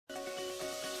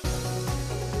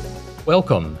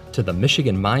Welcome to the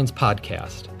Michigan Minds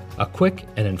Podcast, a quick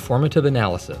and informative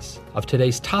analysis of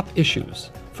today's top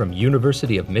issues from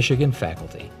University of Michigan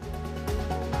faculty.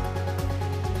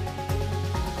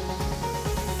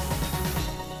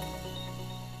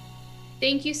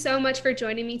 Thank you so much for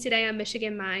joining me today on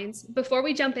Michigan Minds. Before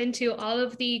we jump into all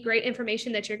of the great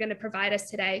information that you're going to provide us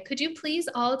today, could you please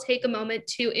all take a moment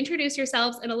to introduce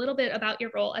yourselves and a little bit about your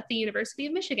role at the University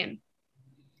of Michigan?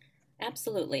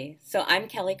 Absolutely. So I'm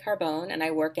Kelly Carbone, and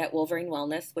I work at Wolverine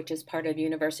Wellness, which is part of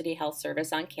University Health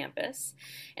Service on campus.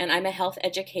 And I'm a health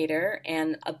educator,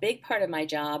 and a big part of my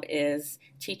job is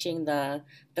teaching the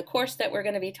course that we're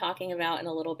going to be talking about in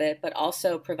a little bit, but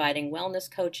also providing wellness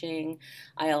coaching.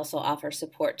 I also offer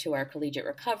support to our collegiate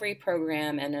recovery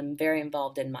program, and I'm very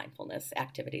involved in mindfulness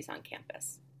activities on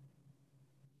campus.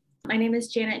 My name is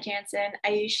Janet Jansen. I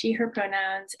use she, her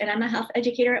pronouns, and I'm a health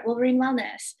educator at Wolverine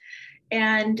Wellness.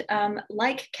 And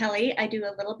like Kelly, I do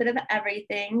a little bit of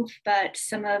everything, but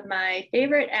some of my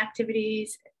favorite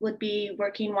activities would be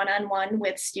working one-on-one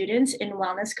with students in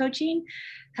wellness coaching,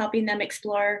 helping them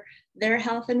explore their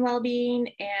health and well-being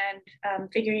and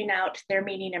figuring out their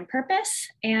meaning and purpose.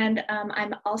 And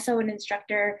I'm also an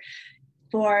instructor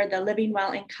for the Living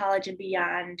Well in College and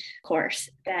Beyond course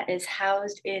that is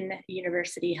housed in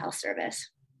University Health Service.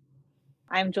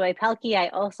 I'm Joy Pelkey. I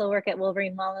also work at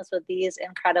Wolverine Wellness with these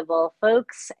incredible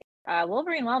folks.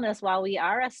 Wolverine Wellness, while we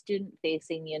are a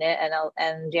student-facing unit,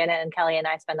 and Janet and Kelly and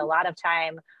I spend a lot of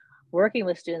time working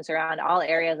with students around all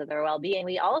areas of their well-being,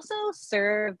 we also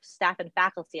serve staff and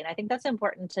faculty. And I think that's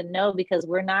important to know because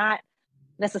we're not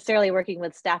necessarily working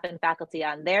with staff and faculty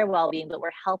on their well-being, but we're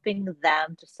helping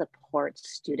them to support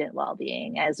student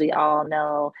well-being. As we all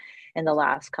know, in the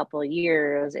last couple of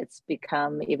years, it's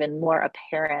become even more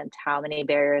apparent how many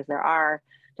barriers there are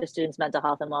to students' mental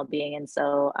health and well-being. And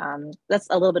so that's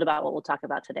a little bit about what we'll talk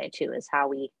about today too, is how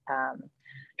we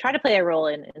try to play a role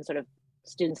in sort of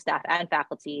student, staff, and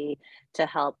faculty to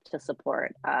help to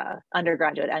support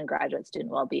undergraduate and graduate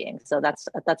student well-being. So that's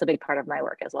a big part of my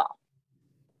work as well.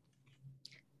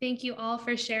 Thank you all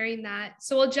for sharing that.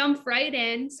 So we'll jump right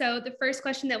in. So the first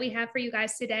question that we have for you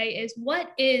guys today is,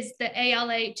 what is the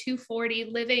ALA 240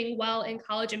 Living Well in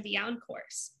College and Beyond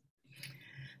course?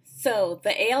 So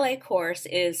the ALA course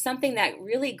is something that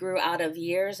really grew out of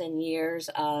years and years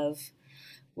of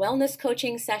wellness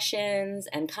coaching sessions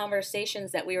and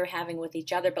conversations that we were having with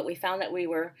each other, but we found that we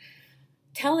were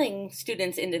telling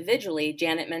students individually.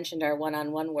 Janet mentioned our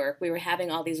one-on-one work. We were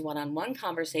having all these one-on-one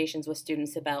conversations with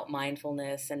students about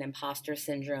mindfulness and imposter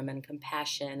syndrome and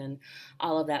compassion and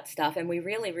all of that stuff. And we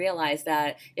really realized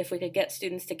that if we could get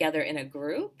students together in a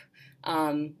group,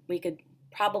 we could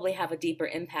probably have a deeper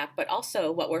impact. But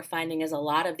also what we're finding is a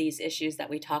lot of these issues that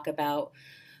we talk about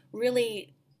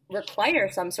really require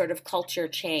some sort of culture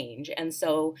change. And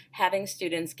so having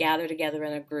students gather together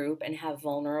in a group and have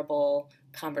vulnerable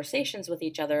conversations with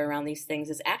each other around these things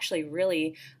is actually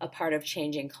really a part of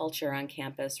changing culture on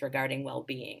campus regarding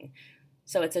well-being.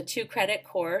 So it's a 2-credit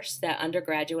course that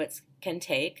undergraduates can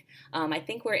take. I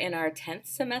think we're in our 10th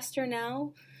semester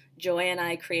now. Joy and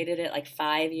I created it like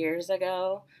 5 years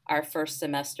ago. Our first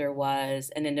semester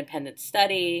was an independent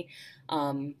study.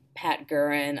 Pat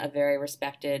Gurin, a very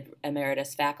respected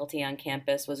emeritus faculty on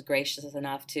campus, was gracious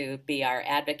enough to be our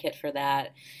advocate for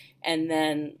that. And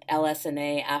then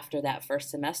LS&A after that first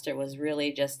semester was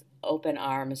really just open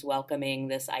arms, welcoming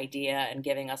this idea and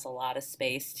giving us a lot of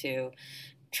space to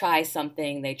try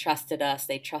something. They trusted us.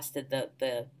 They trusted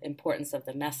the importance of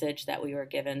the message that we were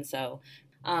given. So,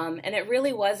 and it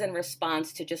really was in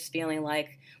response to just feeling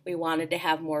like we wanted to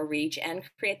have more reach and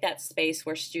create that space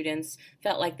where students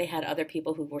felt like they had other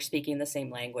people who were speaking the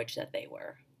same language that they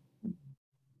were.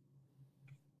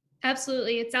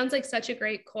 Absolutely. It sounds like such a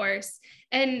great course.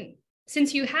 And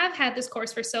since you have had this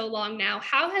course for so long now,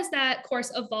 how has that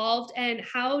course evolved, and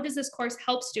how does this course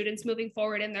help students moving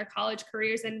forward in their college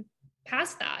careers and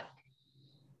past that?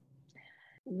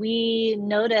 We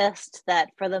noticed that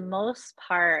for the most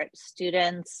part,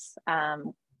 students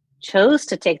chose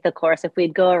to take the course. If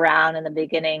we'd go around in the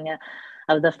beginning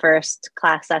of the first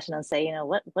class session and say,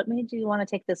 what made you want to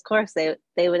take this course?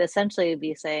 They would essentially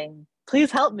be saying,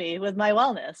 please help me with my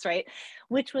wellness, right?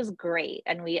 Which was great.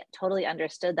 And we totally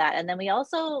understood that. And then we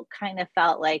also kind of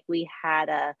felt like we had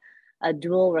a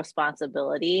dual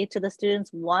responsibility to the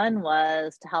students. One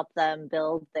was to help them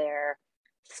build their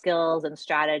skills and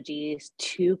strategies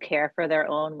to care for their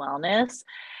own wellness.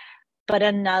 But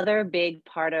another big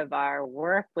part of our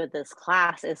work with this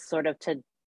class is sort of to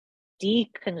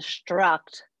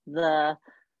deconstruct the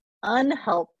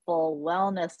unhelpful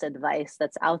wellness advice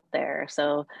that's out there.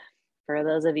 So for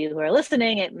those of you who are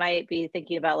listening, it might be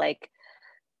thinking about like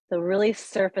the really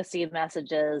surfacey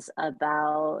messages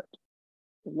about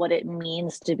what it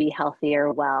means to be healthy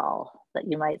or well that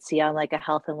you might see on like a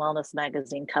health and wellness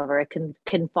magazine cover. It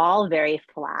can fall very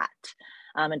flat.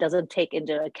 It doesn't take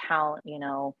into account,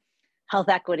 health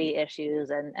equity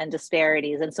issues and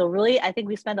disparities. And so really, I think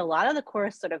we spend a lot of the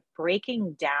course sort of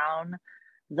breaking down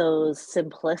those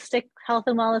simplistic health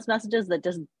and wellness messages that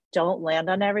just don't land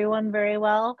on everyone very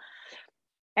well,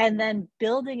 and then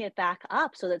building it back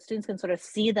up so that students can sort of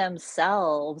see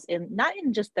themselves in not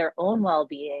in just their own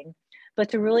well-being, but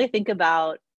to really think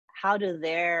about how do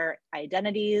their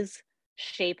identities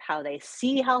shape how they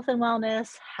see health and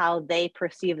wellness, how they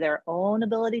perceive their own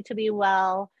ability to be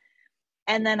well.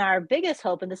 And then our biggest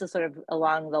hope, and this is sort of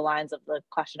along the lines of the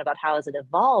question about how has it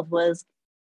evolved, was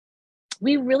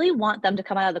we really want them to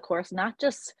come out of the course not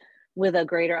just with a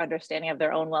greater understanding of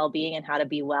their own well-being and how to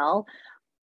be well,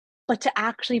 but to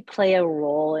actually play a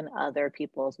role in other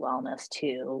people's wellness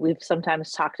too. We've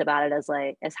sometimes talked about it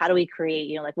as how do we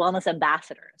create, like wellness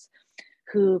ambassadors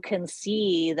who can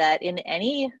see that in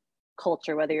any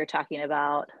culture, whether you're talking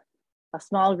about a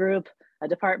small group, a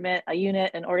department, a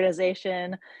unit, an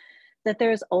organization, that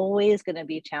there's always going to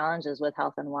be challenges with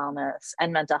health and wellness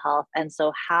and mental health. And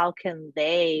so how can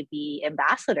they be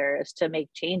ambassadors to make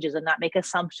changes and not make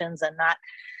assumptions and not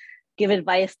give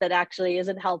advice that actually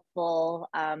isn't helpful?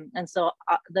 And so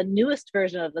the newest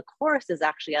version of the course is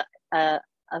actually a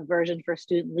version for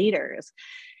student leaders.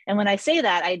 And when I say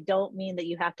that, I don't mean that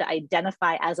you have to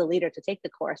identify as a leader to take the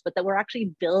course, but that we're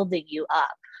actually building you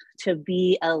up to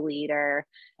be a leader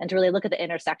and to really look at the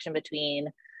intersection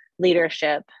between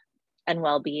leadership and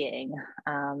well-being,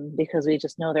 because we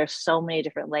just know there's so many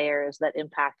different layers that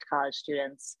impact college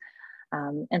students.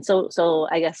 And so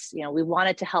I guess, we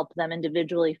wanted to help them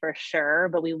individually for sure,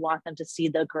 but we want them to see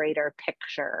the greater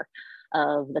picture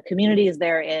of the communities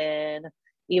they're in,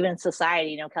 even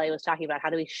society. Kelly was talking about how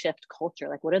do we shift culture?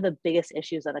 Like, what are the biggest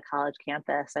issues on a college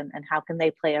campus, and how can they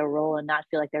play a role and not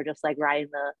feel like they're just like riding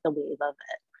the wave of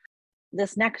it?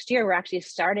 This next year, we're actually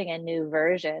starting a new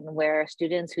version where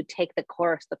students who take the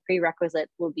course, the prerequisite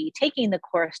will be taking the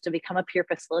course to become a peer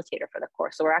facilitator for the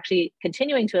course. So we're actually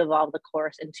continuing to evolve the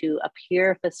course into a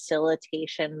peer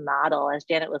facilitation model. As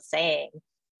Janet was saying,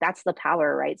 that's the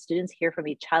power, right? Students hear from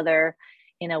each other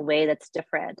in a way that's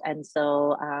different. And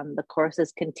so the course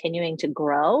is continuing to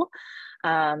grow.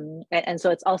 And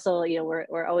so it's also,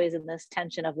 we're always in this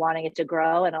tension of wanting it to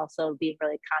grow and also being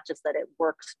really conscious that it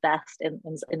works best in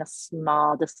a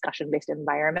small discussion-based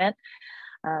environment.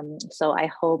 So I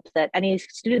hope that any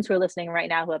students who are listening right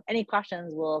now who have any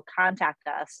questions will contact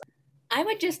us. I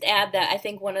would just add that I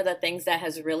think one of the things that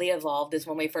has really evolved is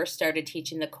when we first started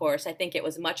teaching the course, I think it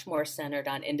was much more centered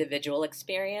on individual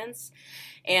experience.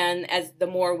 And as the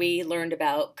more we learned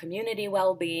about community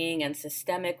well-being and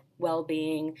systemic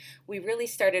well-being, we really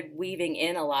started weaving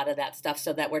in a lot of that stuff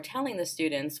so that we're telling the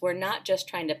students, we're not just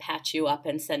trying to patch you up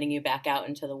and sending you back out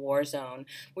into the war zone.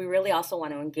 We really also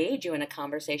want to engage you in a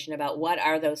conversation about what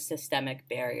are those systemic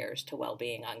barriers to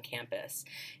well-being on campus.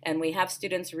 And we have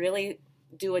students really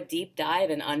do a deep dive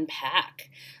and unpack,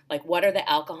 like, what are the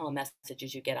alcohol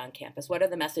messages you get on campus? What are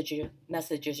the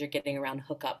messages you're getting around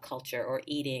hookup culture or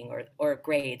eating or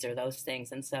grades or those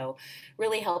things? And so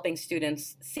really helping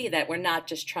students see that we're not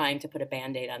just trying to put a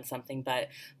Band-Aid on something, but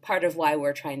part of why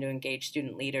we're trying to engage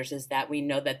student leaders is that we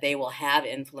know that they will have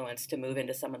influence to move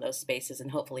into some of those spaces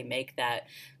and hopefully make that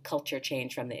culture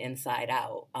change from the inside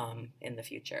out in the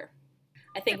future.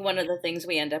 I think one of the things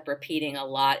we end up repeating a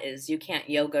lot is you can't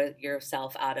yoga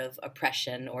yourself out of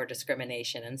oppression or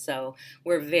discrimination. And so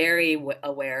we're very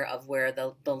aware of where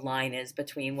the line is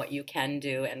between what you can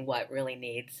do and what really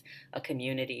needs a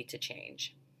community to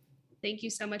change. Thank you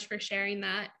so much for sharing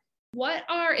that. What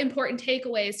are important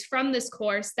takeaways from this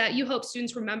course that you hope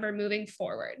students remember moving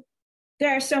forward?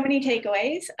 There are so many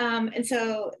takeaways. And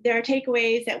so there are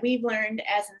takeaways that we've learned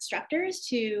as instructors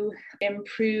to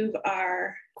improve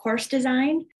our course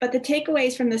design, but the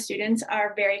takeaways from the students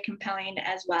are very compelling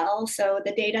as well. So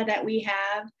the data that we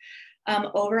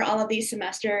have over all of these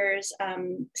semesters,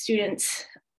 students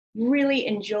really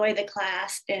enjoy the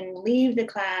class and leave the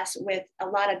class with a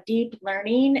lot of deep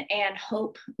learning and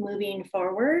hope moving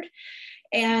forward.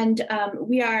 And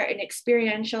we are an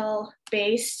experiential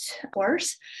based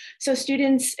course. So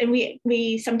students, and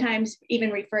we sometimes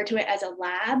even refer to it as a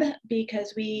lab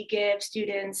because we give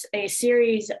students a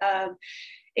series of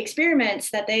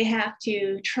experiments that they have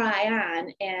to try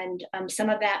on. And some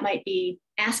of that might be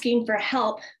asking for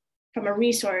help from a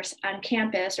resource on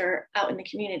campus or out in the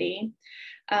community,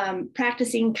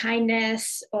 practicing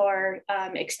kindness or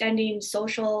extending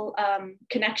social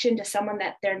connection to someone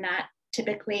that they're not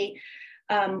typically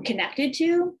connected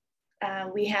to.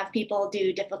 We have people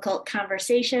do difficult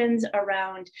conversations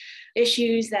around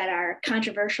issues that are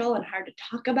controversial and hard to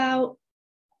talk about.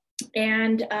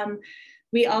 And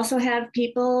we also have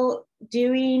people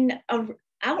doing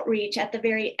outreach at the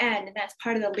very end, and that's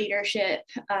part of the leadership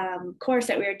course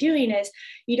that we are doing. Is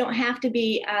you don't have to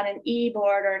be on an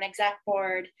e-board or an exec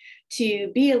board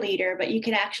to be a leader, but you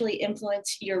can actually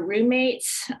influence your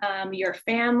roommates, your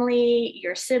family,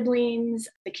 your siblings,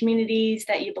 the communities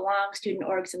that you belong, student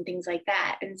orgs and things like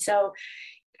that. And so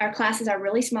our classes are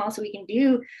really small, so we can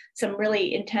do some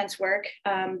really intense work.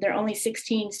 There are only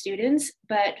 16 students,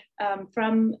 but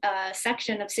from a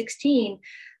section of 16,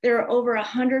 there are over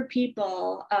 100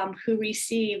 people who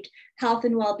received health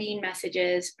and well-being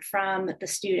messages from the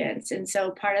students. And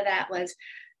so part of that was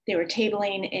they were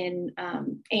tabling in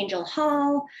Angel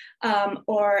Hall,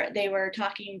 or they were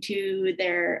talking to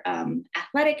their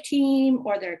athletic team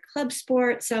or their club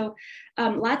sport. So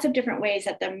lots of different ways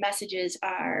that the messages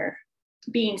are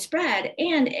being spread.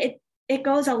 And it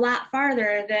goes a lot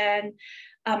farther than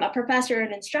a professor or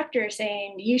an instructor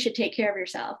saying you should take care of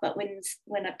yourself. But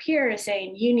when a peer is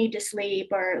saying you need to sleep,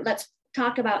 or let's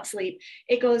talk about sleep,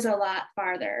 it goes a lot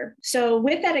farther. So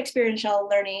with that experiential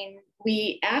learning,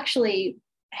 we actually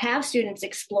have students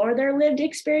explore their lived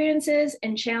experiences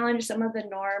and challenge some of the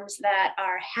norms that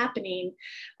are happening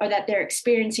or that they're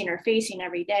experiencing or facing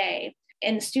every day.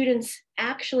 And students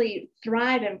actually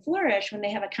thrive and flourish when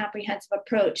they have a comprehensive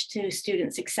approach to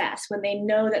student success, when they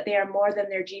know that they are more than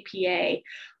their GPA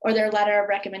or their letter of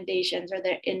recommendations or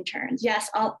their interns. Yes,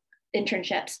 all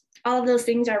internships. All of those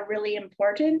things are really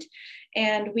important.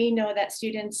 And we know that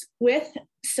students with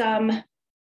some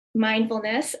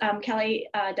mindfulness, Kelly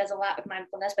does a lot with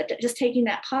mindfulness, but just taking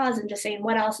that pause and just saying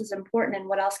what else is important and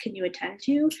what else can you attend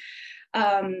to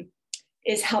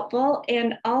is helpful.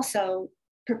 And also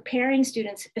preparing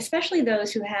students, especially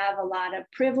those who have a lot of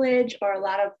privilege or a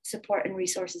lot of support and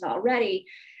resources already,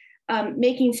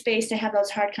 making space to have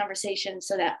those hard conversations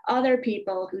so that other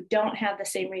people who don't have the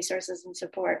same resources and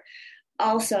support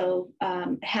also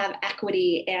have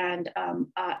equity and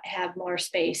have more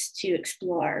space to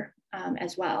explore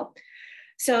as well.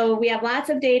 So we have lots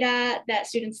of data that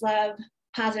students love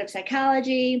positive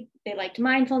psychology, they liked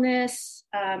mindfulness,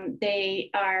 they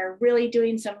are really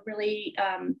doing some really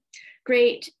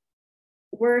great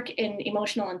work in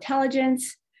emotional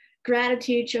intelligence,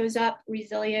 gratitude shows up,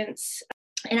 resilience,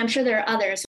 and I'm sure there are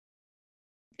others.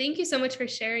 Thank you so much for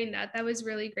sharing that. That was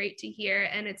really great to hear.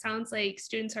 And it sounds like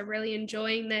students are really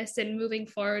enjoying this and moving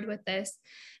forward with this.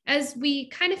 As we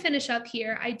kind of finish up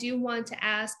here, I do want to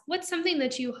ask, what's something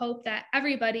that you hope that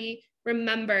everybody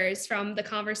remembers from the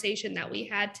conversation that we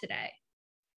had today?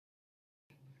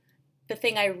 The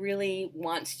thing I really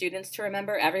want students to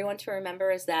remember, everyone to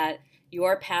remember, is that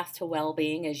your path to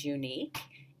well-being is unique.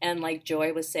 And like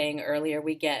Joy was saying earlier,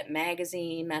 we get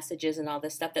magazine messages and all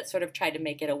this stuff that sort of try to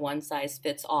make it a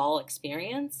one-size-fits-all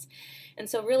experience. And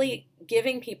so really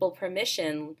giving people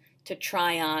permission to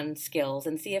try on skills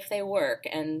and see if they work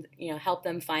and, help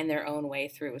them find their own way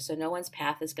through. So no one's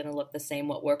path is going to look the same.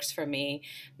 What works for me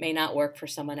may not work for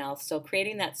someone else. So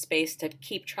creating that space to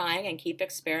keep trying and keep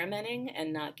experimenting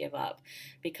and not give up,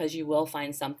 because you will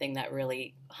find something that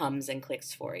really hums and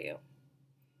clicks for you.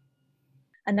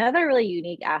 Another really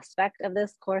unique aspect of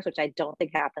this course, which I don't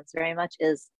think happens very much,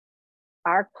 is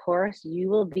our course, you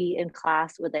will be in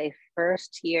class with a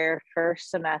first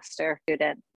semester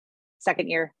student, second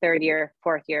year, third year,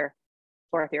 fourth year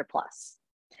plus.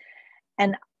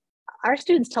 And our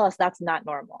students tell us that's not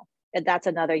normal. And that's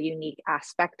another unique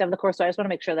aspect of the course. So I just want to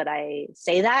make sure that I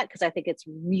say that, because I think it's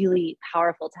really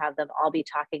powerful to have them all be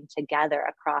talking together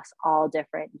across all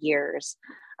different years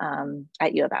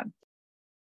at U of M.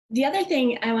 The other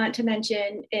thing I want to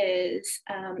mention is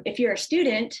if you're a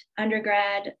student,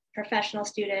 undergrad, professional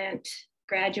student,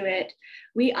 graduate,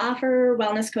 we offer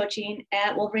wellness coaching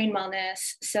at Wolverine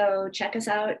Wellness. So check us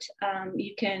out.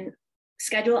 You can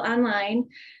schedule online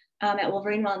at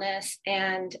Wolverine Wellness,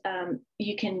 and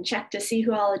you can check to see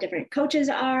who all the different coaches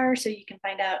are. So you can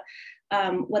find out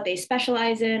what they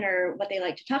specialize in or what they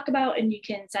like to talk about, and you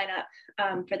can sign up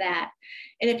for that.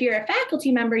 And if you're a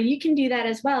faculty member, you can do that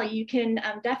as well. You can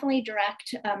definitely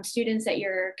direct students that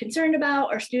you're concerned about,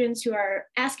 or students who are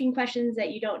asking questions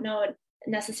that you don't know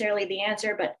necessarily the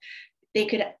answer, but they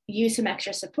could use some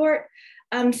extra support.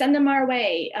 Send them our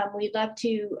way. We'd love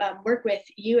to work with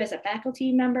you as a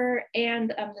faculty member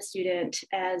and the student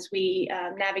as we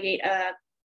navigate a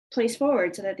place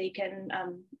forward so that they can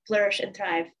flourish and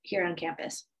thrive here on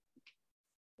campus.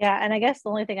 Yeah, and I guess the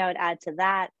only thing I would add to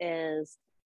that is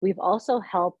We've also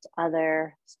helped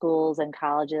other schools and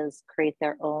colleges create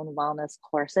their own wellness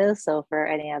courses. So for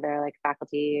any other like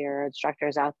faculty or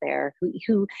instructors out there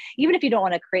who even if you don't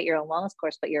want to create your own wellness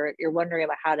course, but you're wondering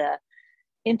about how to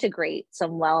integrate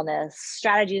some wellness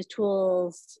strategies,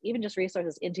 tools, even just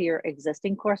resources into your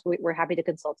existing course, we're happy to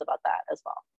consult about that as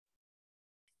well.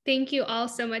 Thank you all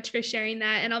so much for sharing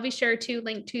that. And I'll be sure to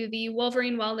link to the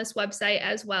Wolverine Wellness website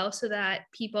as well, so that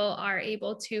people are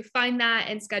able to find that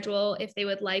and schedule if they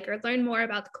would like, or learn more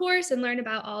about the course and learn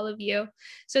about all of you.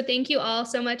 So thank you all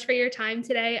so much for your time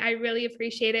today. I really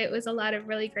appreciate it. It was a lot of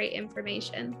really great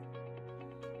information.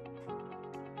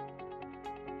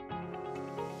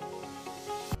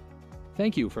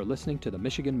 Thank you for listening to the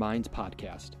Michigan Minds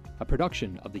podcast, a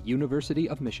production of the University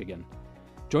of Michigan.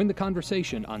 Join the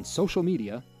conversation on social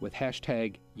media with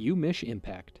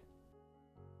 #UMichImpact.